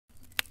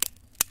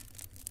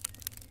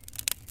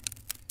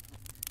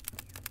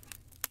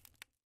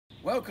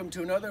Welcome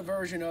to another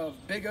version of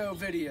Big O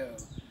Video.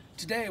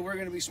 Today we're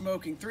going to be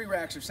smoking 3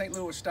 racks of St.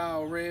 Louis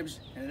style ribs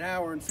in an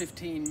hour and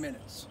 15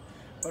 minutes.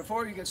 But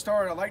before we get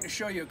started, I'd like to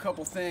show you a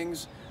couple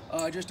things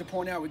just to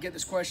point out. We get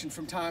this question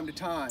from time to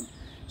time.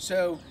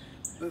 So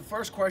the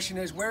first question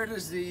is, where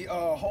does the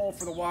hole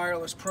for the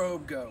wireless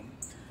probe go?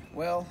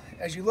 Well,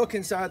 as you look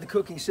inside the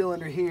cooking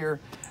cylinder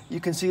here, you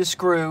can see a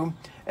screw,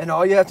 and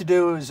all you have to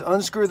do is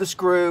unscrew the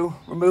screw,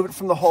 remove it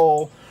from the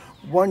hole,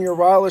 run your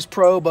wireless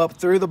probe up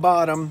through the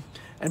bottom,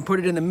 and put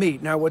it in the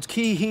meat. Now what's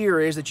key here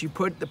is that you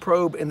put the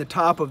probe in the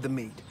top of the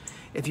meat.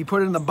 If you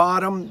put it in the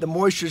bottom, the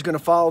moisture is going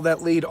to follow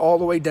that lead all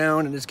the way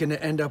down and it's going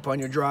to end up on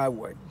your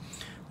driveway.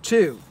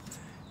 2,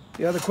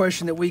 the other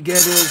question that we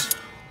get is,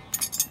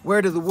 where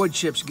do the wood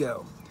chips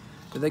go?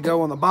 Do they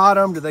go on the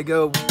bottom? Do they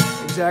go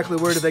exactly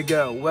where do they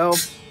go? Well,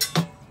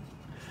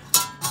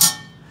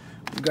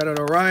 we've got an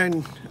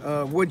Orion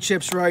wood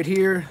chips right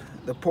here,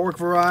 the pork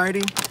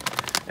variety.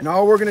 And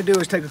all we're going to do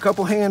is take a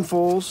couple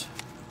handfuls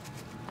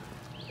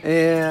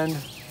and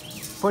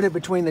put it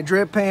between the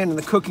drip pan and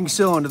the cooking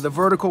cylinder, the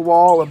vertical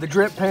wall of the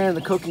drip pan and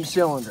the cooking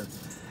cylinder.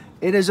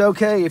 It is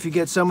okay if you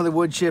get some of the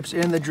wood chips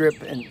in the drip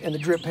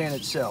pan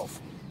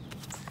itself.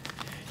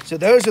 So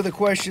those are the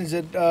questions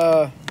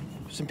that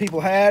some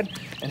people had,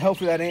 and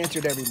hopefully that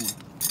answered everyone.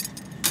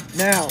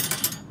 Now,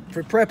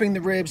 for prepping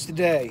the ribs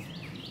today,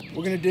 what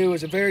we're going to do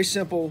is a very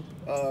simple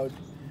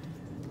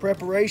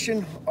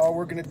preparation. All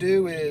we're going to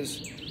do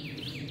is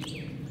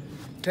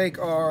take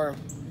our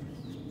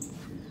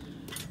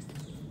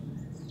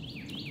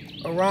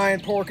Orion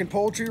pork and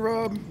poultry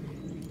rub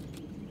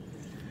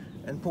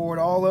and pour it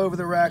all over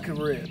the rack of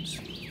ribs.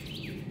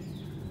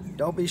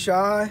 Don't be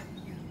shy.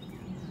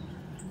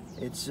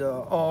 It's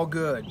all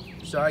good.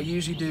 So I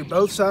usually do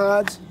both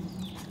sides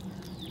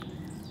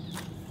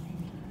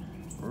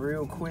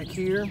real quick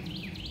here.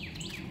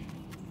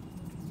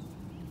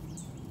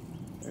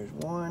 There's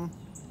one.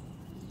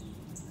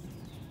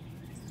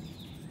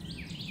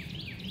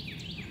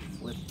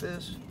 Flip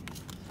this.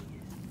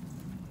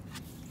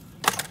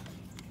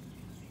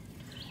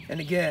 And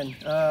again,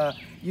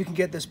 you can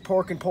get this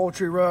pork and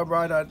poultry rub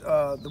right at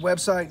the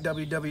website,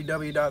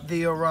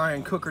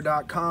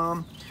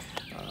 www.theorioncooker.com.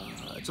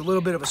 It's a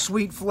little bit of a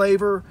sweet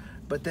flavor,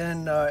 but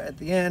then at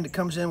the end, it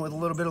comes in with a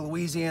little bit of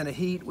Louisiana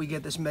heat. We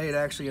get this made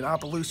actually in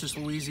Opelousas,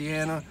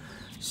 Louisiana.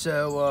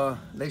 So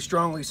they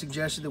strongly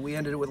suggested that we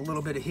ended it with a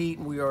little bit of heat,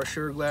 and we are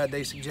sure glad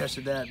they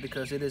suggested that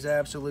because it is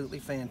absolutely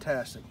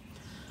fantastic.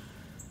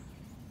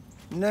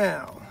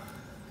 Now,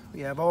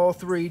 we have all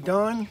 3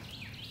 done.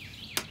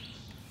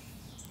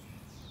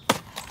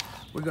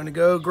 We're going to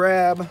go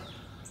grab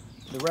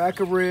the rack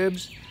of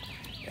ribs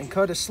and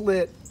cut a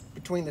slit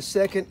between the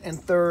 2nd and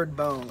 3rd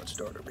bone. Let's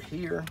start over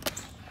here.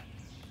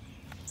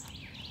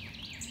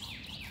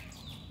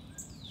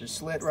 Just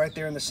slit right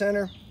there in the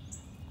center.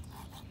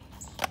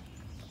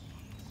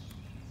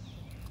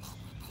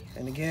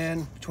 And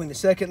again, between the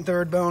 2nd and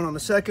 3rd bone on the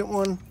 2nd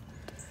one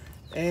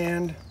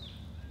and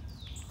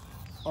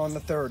on the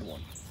 3rd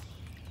one.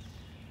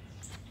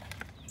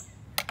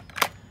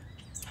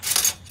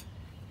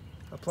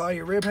 Apply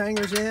your rib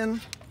hangers in.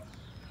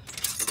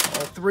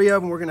 All 3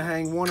 of them, we're going to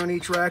hang 1 on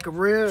each rack of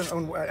rib,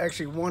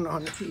 actually 1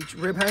 on each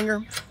rib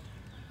hanger.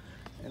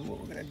 And what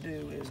we're going to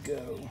do is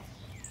go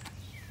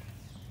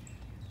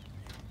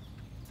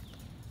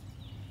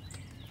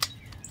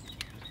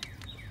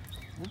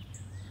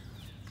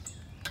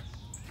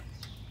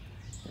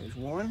there's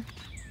 1.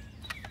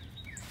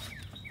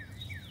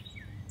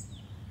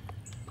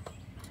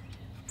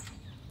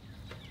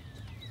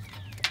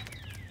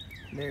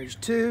 There's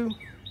 2.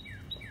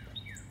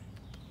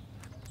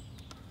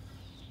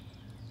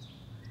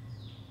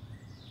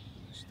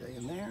 Stay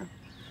in there.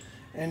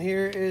 And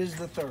here is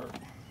the 3rd.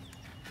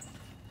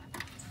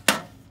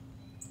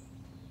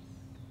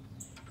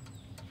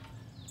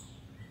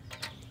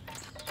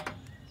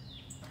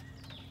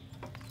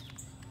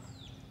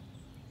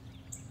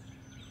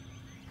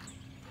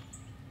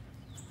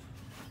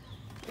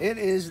 It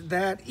is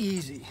that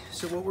easy.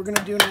 So what we're going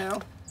to do now,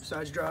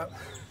 besides drop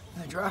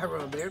the dry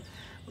rub there,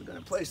 we're going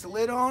to place the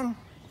lid on.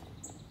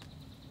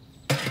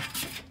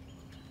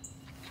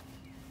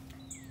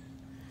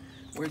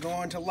 We're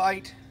going to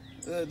light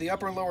the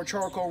upper and lower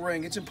charcoal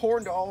ring. It's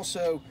important to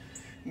also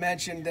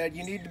mention that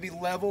you need to be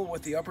level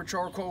with the upper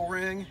charcoal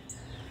ring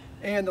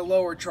and the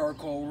lower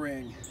charcoal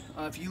ring.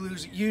 If you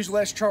use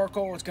less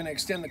charcoal, it's going to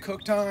extend the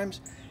cook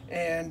times,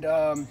 and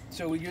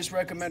so we just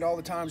recommend all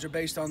the times are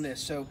based on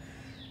this. So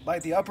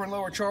light the upper and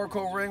lower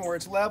charcoal ring where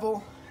it's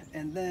level,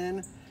 and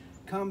then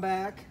come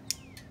back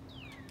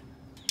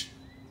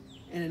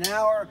in an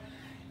hour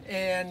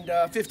and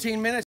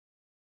 15 minutes.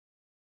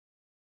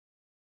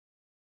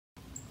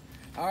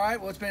 All right,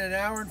 well, it's been an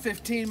hour and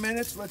 15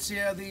 minutes. Let's see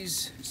how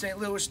these St.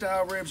 Louis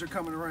style ribs are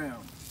coming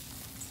around.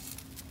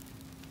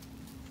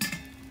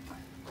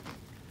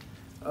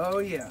 Oh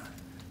yeah,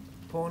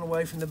 pulling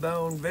away from the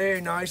bone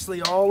very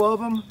nicely, all of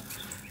them.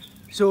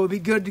 So it'll be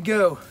good to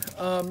go.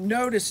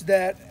 Notice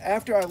that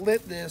after I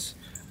lit this,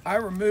 I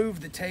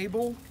removed the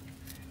table,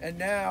 and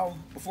now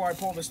before I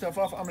pull this stuff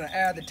off, I'm going to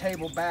add the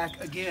table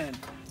back again,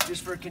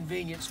 just for a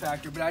convenience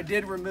factor, but I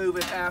did remove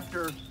it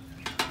after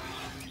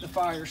the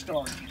fire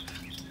started.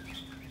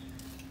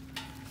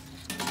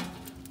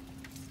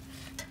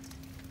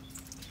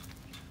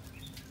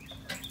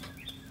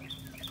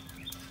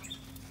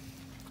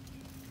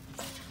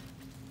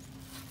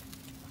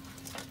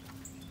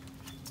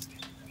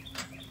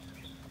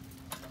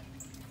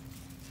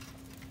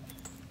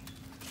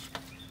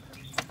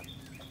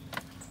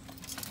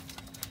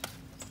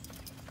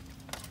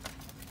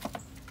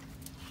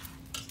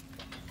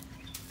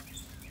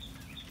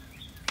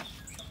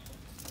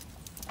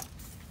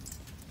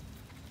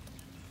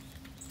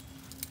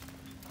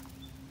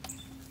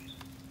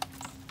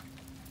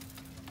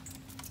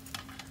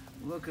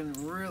 Looking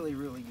really,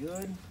 really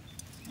good.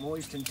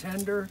 Moist and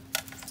tender.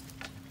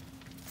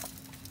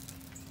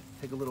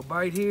 Take a little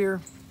bite here.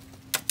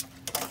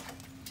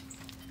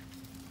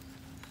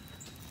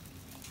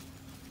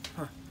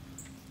 Huh.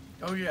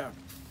 Oh yeah.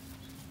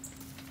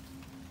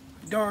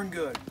 Darn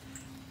good.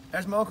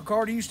 As my Uncle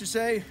Carter used to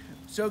say,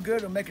 so good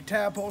it'll make a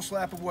tadpole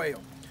slap a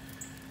whale.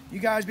 You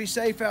guys be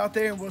safe out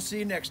there, and we'll see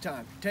you next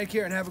time. Take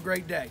care and have a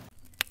great day.